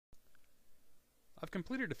I've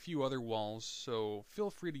completed a few other walls, so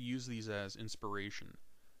feel free to use these as inspiration.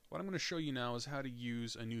 What I'm going to show you now is how to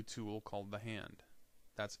use a new tool called the hand.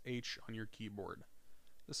 That's H on your keyboard.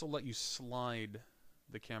 This will let you slide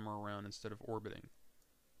the camera around instead of orbiting.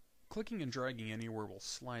 Clicking and dragging anywhere will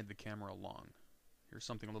slide the camera along. Here's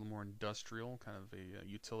something a little more industrial, kind of a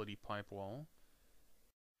utility pipe wall.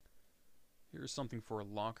 Here's something for a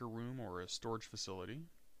locker room or a storage facility.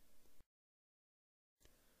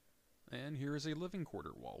 And here is a living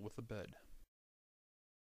quarter wall with a bed.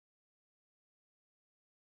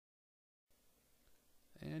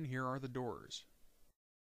 And here are the doors.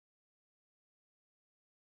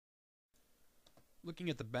 Looking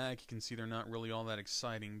at the back, you can see they're not really all that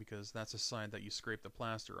exciting because that's a side that you scrape the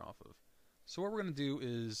plaster off of. So what we're going to do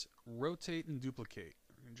is rotate and duplicate.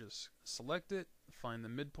 We're going to just select it, find the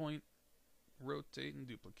midpoint, rotate and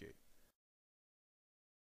duplicate.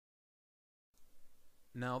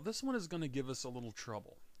 Now this one is going to give us a little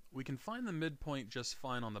trouble. We can find the midpoint just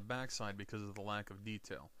fine on the back side because of the lack of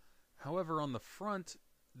detail. However, on the front,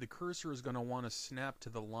 the cursor is going to want to snap to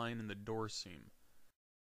the line in the door seam.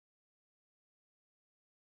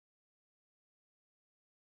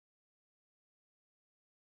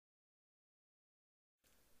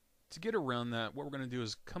 To get around that, what we're going to do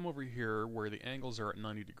is come over here where the angles are at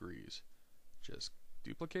 90 degrees. Just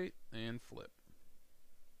duplicate and flip.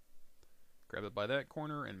 Grab it by that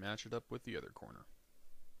corner and match it up with the other corner.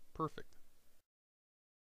 Perfect.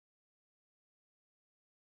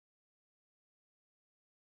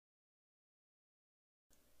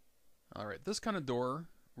 Alright, this kind of door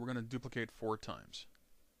we're going to duplicate 4 times.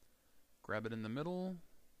 Grab it in the middle.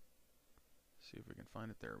 See if we can find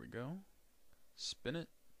it. There we go. Spin it.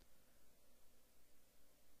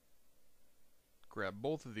 Grab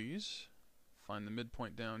both of these. Find the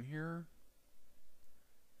midpoint down here.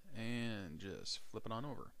 And just flip it on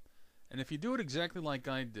over. And if you do it exactly like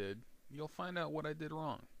I did, you'll find out what I did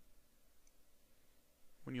wrong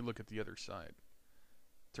when you look at the other side.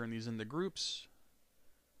 Turn these into groups.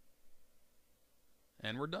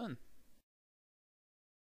 And we're done.